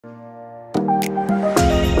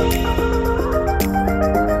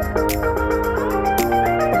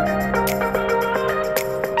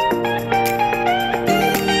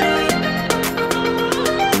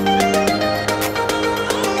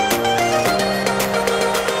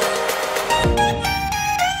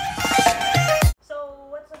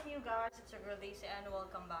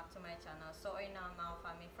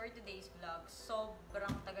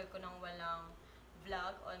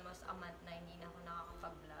vlog. Almost a month na hindi na ako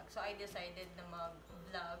nakakapag-vlog. So, I decided na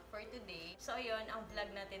mag-vlog for today. So, ayun, ang vlog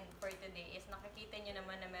natin for today is nakikita nyo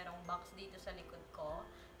naman na merong box dito sa likod ko.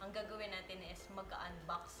 Ang gagawin natin is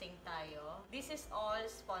mag-unboxing tayo. This is all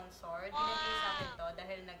sponsored. Binigay sa akin to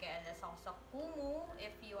dahil nag-LS ako sa Kumu.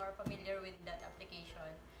 If you are familiar with that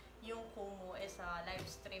application, yung Kumu is a live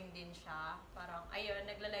stream din siya. Parang, ayun,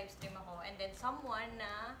 nagla-live stream ako. And then, someone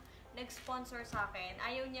na nag-sponsor sa akin,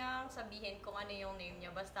 ayaw niyang sabihin kung ano yung name niya.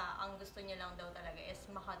 Basta, ang gusto niya lang daw talaga is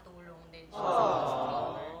makatulong din siya sa mga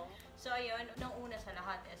streamer. So, ayun, unang-una sa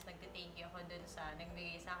lahat is nagte-thank you ako dun sa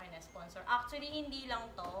nagbigay sa akin na sponsor. Actually, hindi lang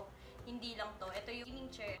to. Ito yung gaming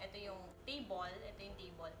chair, ito yung table,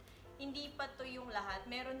 Hindi pa to yung lahat.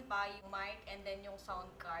 Meron pa yung mic and then yung sound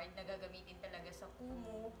card na gagamitin talaga sa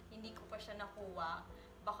Kumu. Hindi ko pa siya nakuha.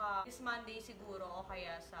 Baka this Monday siguro o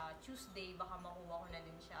kaya sa Tuesday baka makuha ko na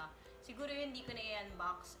din siya. Siguro yun, hindi ko na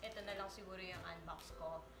i-unbox. Ito na lang siguro yung unbox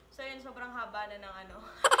ko. So yun, sobrang haba na ng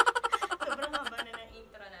sobrang haba na ng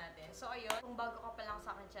intro natin. So ayun, kung bago ka pa lang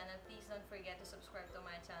sa akin channel, please don't forget to subscribe to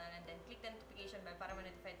my channel and then click the notification bell para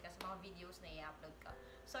ma-notified ka sa mga videos na i-upload ka.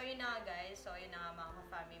 So ayun na guys, so ayun na mga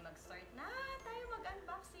ka-family, mag-start na tayo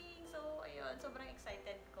mag-unboxing. So ayun, sobrang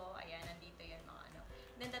excited ko. Ayan, nandito yun mga ano.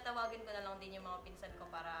 Then tatawagin ko na lang din yung mga pinsan ko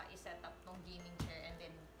para i-set up tong gaming chair and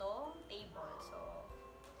then tong table. So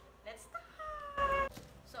let's start!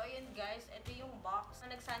 So ayun guys, ito yung box.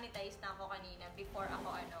 Nag-sanitize na ako kanina before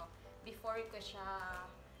ko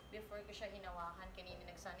siya hinawakan. Kanina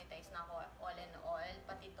nag-sanitize na ako all in all.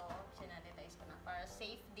 Pati to, sinanitize ko na para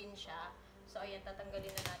safe din siya. So ayan,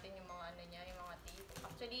 tatanggalin na natin yung mga ano niya, yung mga tape.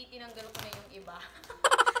 Actually, tinanggal ko na yung iba.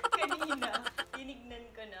 Kanina, tinignan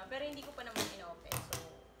ko na. Pero hindi ko pa naman in-open. So,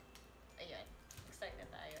 ayun. Start na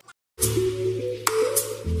tayo.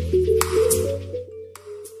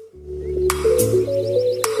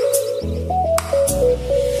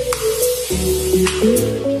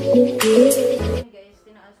 Ayan guys,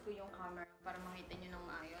 tinaas ko yung camera para makita nyo ng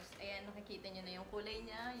maayos. Ayan, nakikita nyo na yung kulay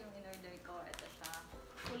niya, yung in-order ko. Ito siya.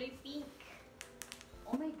 Kulay pink.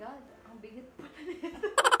 Oh my god, ang bigat pala nito.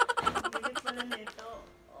 Ang bigat pala nito.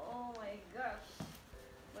 Oh my gosh.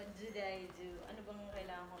 What did I do? Ano bang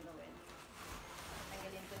kailangan kong gawin?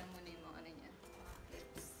 Tanggalin ko na muna yung mga ano niya. Mga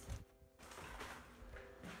clips.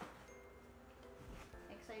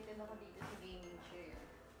 Excited ako dito sa gaming chair.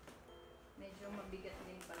 Medyo mabigat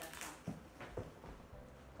din pala siya.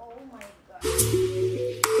 Oh my gosh.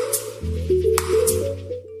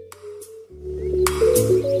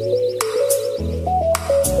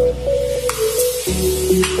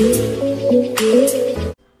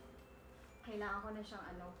 Kailangan ko na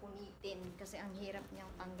siyang punitin kasi ang hirap niyang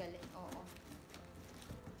tanggalin. Oo.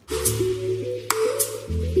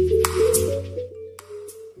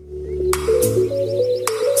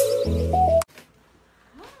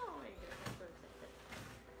 Oh my God, I'm so excited.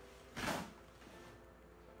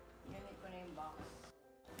 Unit ko na yung box.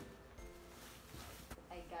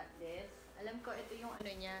 I got this. Alam ko, ito yung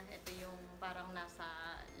ano niya. Ito yung parang nasa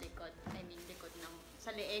likod. I mean, likod ng sa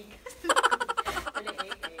leeg. Sa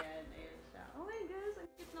leeg. Ayan. Ayan siya. Oh my gosh, ang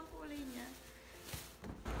cute ng kulay niya.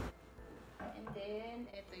 And then,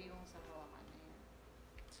 ito yung sa hawakan na yan.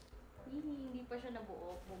 Hindi pa siya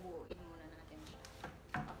nabuo. Bubuuin muna natin siya.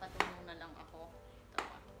 Papatulong na lang ako. Ito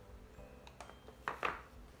pa.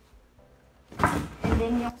 And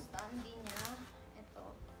then, yung standee niya.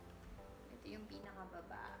 Ito. Ito yung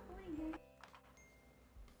pinakababa. Oh my God.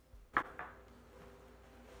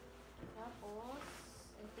 Tapos,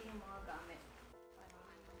 ito yung mga gamit.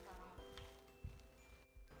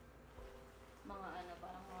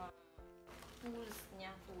 Parang mga tools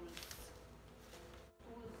niya. Tools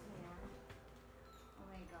niya. Oh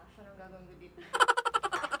my gosh, anong gagawin ko dito?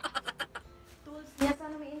 Tools niya.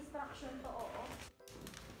 Sana may instruction to, oo.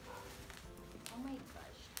 Oh my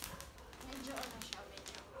gosh. Medyo siya,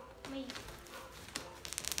 may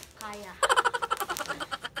kaya.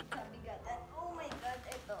 Kabigat. Oh my God,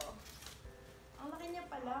 ito. Ang laki niya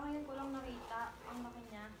pala. Ngayon ko lang nakita. Ang laki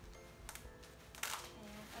niya.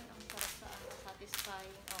 Ayan. Ay, ang sarap sa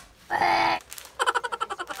satisfying. Oh.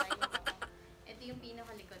 Satisfying. Oh. Ito yung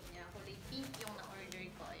pinakalikod niya. Kulay pink yung na-order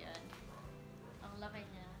ko. Ayan. Ang laki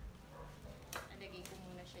niya. Nalagay ko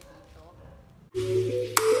muna siya dito.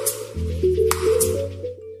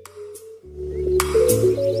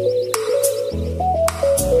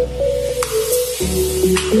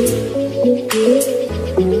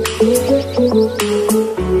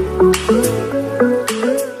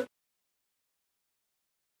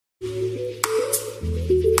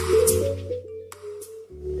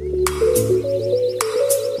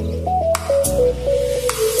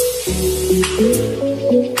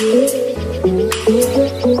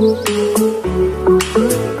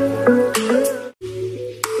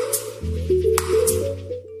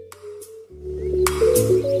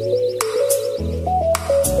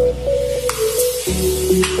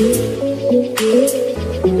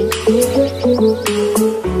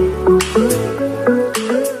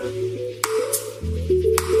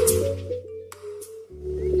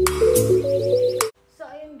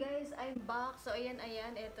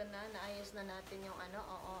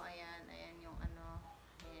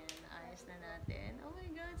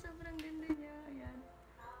 Sobrang ganda niya. Ayan.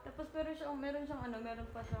 Tapos meron siyang meron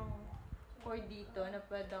pa siyang cord dito na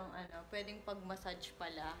pwedeng pag-massage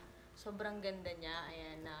pala. Sobrang ganda niya.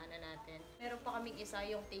 Ayan, na natin. Meron pa kaming isa,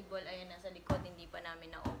 yung table, ayan, nasa likod, hindi pa namin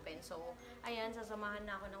na-open. So, ayan, sasamahan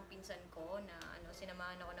na ako ng pinsan ko na,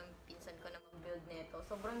 sinamahan ako ng pinsan ko na mag-build nito.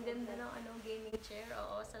 Sobrang ganda ng, gaming chair.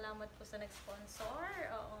 Oo, salamat po sa nag-sponsor.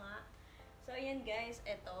 Oo nga. So, ayan guys,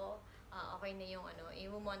 eto, okay na yung,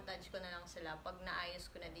 i-montage ko na lang sila pag naayos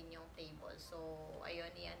ko na din yung table. So, ayun,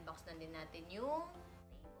 i-unbox na din natin yung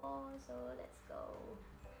table. So, let's go.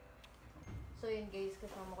 So yun guys,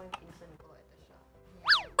 kasama ko yung pinsan ko. Ito siya.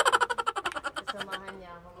 Ayan. Kasamahan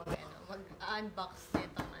niya ako mag-unbox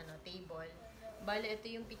nitong table. Bale, ito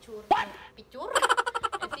yung picture? Ito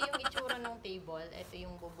yung itsura ng table. Ito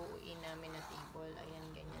yung bubuuin namin na table.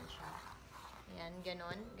 Ayan, ganyan siya. Ayan,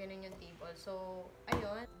 ganon. Ganon yung table. So,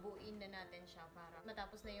 ayun, buuin na natin siya para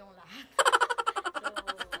matapos na yung lahat. So,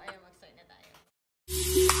 ayun, mag-start na tayo.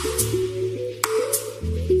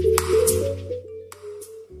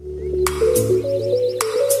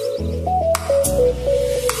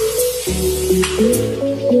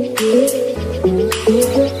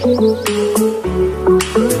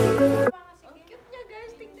 Ang cute niya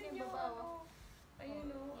guys, tingnan niyo.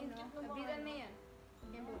 Ayun o. Kabilan mo yan.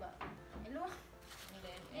 Yan po ba? Hello? And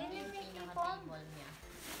then, ito yung pinaka-table niya.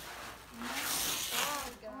 Oh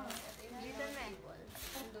god. Ito yung pinaka-table.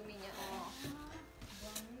 Ang dumi niya.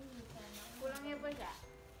 Kulang yan po siya.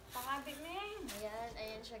 Pakabit mo yan.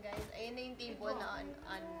 Ayan siya guys. Ayan na yung table na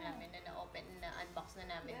namin, na na-open, na unbox na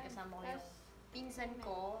namin. Kasama ko yung pinsan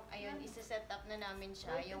ko. Ayun, isa-set up na namin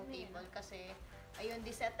siya, yung table. Kasi, ayun,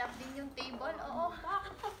 di-set up din yung table. Oo.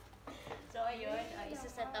 So, ayun,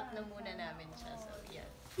 isa-set up na muna namin siya. So, yan.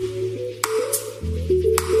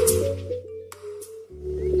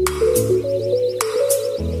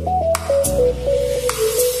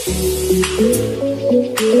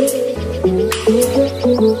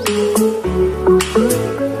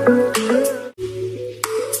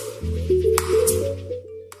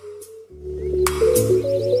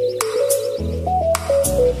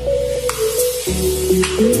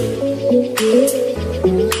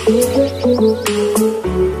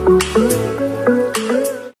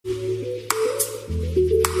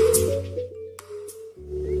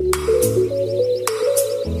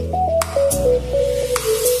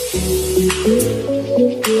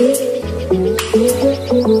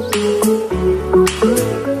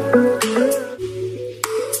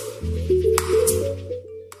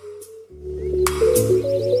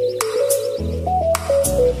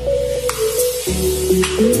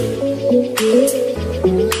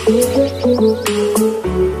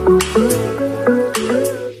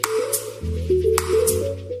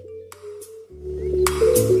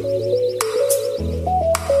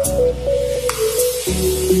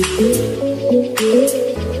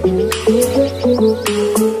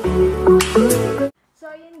 So,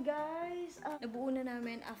 ayun guys. Nabuo na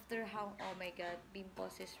namin after how, oh my god,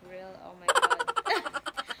 Bimpos is real. Oh my god.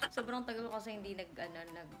 Sobrang tagal ko kasi hindi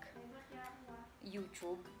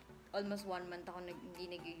nag-YouTube. Almost 1 month ako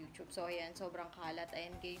hindi nag-YouTube. So, ayan, sobrang kalat.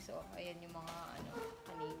 Ayan guys. So, ayan yung mga,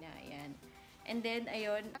 kanina. Ayan. And then,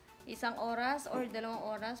 ayun, 1 oras or 2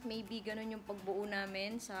 oras, maybe ganun yung pagbuo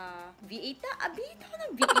namin sa V8. Abit ako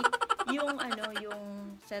ng V8.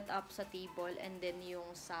 Yung setup sa table and then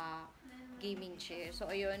yung sa gaming chair. So,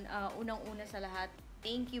 ayun, unang-una sa lahat,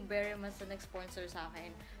 thank you very much sa nag-sponsor sa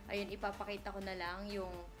akin. Ayun, ipapakita ko na lang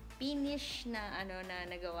yung finish na, na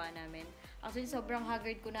nagawa namin. Actually, sobrang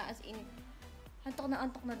haggard ko na, as in,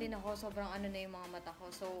 antok na din ako. Sobrang na yung mga mata ko.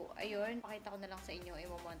 So, ayun, pakita ko na lang sa inyo,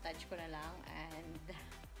 i-montage ko na lang, and,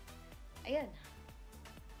 ayun.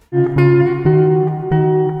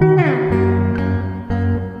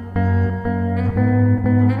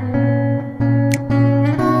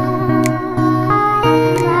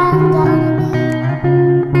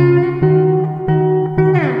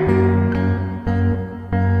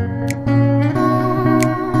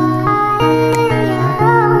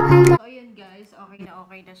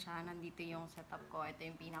 Okay na siya. Nandito yung setup ko. Ito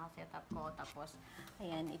yung pinaka-setup ko. Tapos,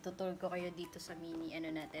 ayan, itutur ko kayo dito sa mini,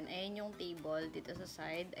 natin. Ayan yung table dito sa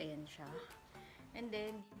side. Ayan siya. And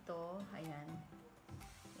then, dito, ayan.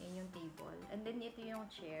 Ayan yung table. And then, ito yung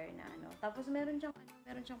chair na Tapos, meron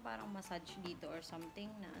siyang parang massage dito or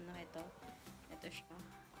something na ito. Ito siya.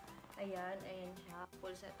 Ayan siya.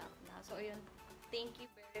 Full setup na. So, ayun. Thank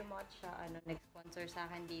you very much siya, nag-sponsor sa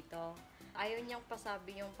akin dito. Ayaw niyang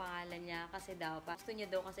pasabi yung pangalan niya kasi gusto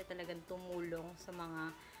niya daw kasi talagang tumulong sa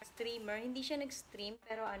mga streamer. Hindi siya nag-stream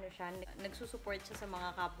pero siya, nagsusupport siya sa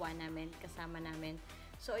mga kapwa namin, kasama namin.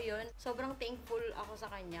 So, ayun. Sobrang thankful ako sa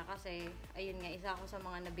kanya kasi, ayun nga, isa ako sa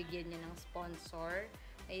mga nabigyan niya ng sponsor.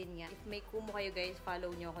 Ayun nga. If may Kumu kayo guys,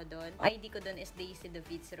 follow nyo ako doon. ID ko doon is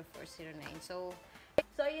DaisyDavid0409. So,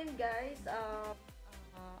 ayun guys.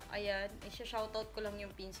 Ayan, isa-shoutout ko lang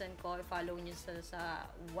yung pinsan ko. I-follow nyo sa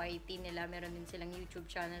YT nila. Meron din silang YouTube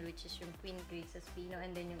channel which is yung Queen Grace Espino.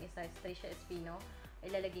 And then yung isa is Trisha Espino.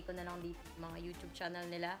 Ilalagay ko na lang dito mga YouTube channel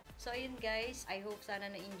nila. So, ayun guys. I hope sana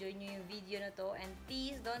na-enjoy nyo yung video na to. And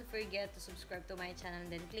please don't forget to subscribe to my channel. And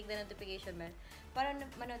then click the notification bell para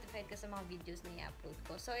ma-notified ka sa mga videos na i-upload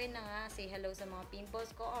ko. So, ayun na nga. Say hello sa mga pimples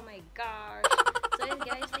ko. Oh my gosh! So, ayun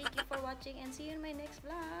guys. Thank you for watching and see you in my next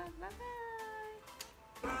vlog. Bye-bye!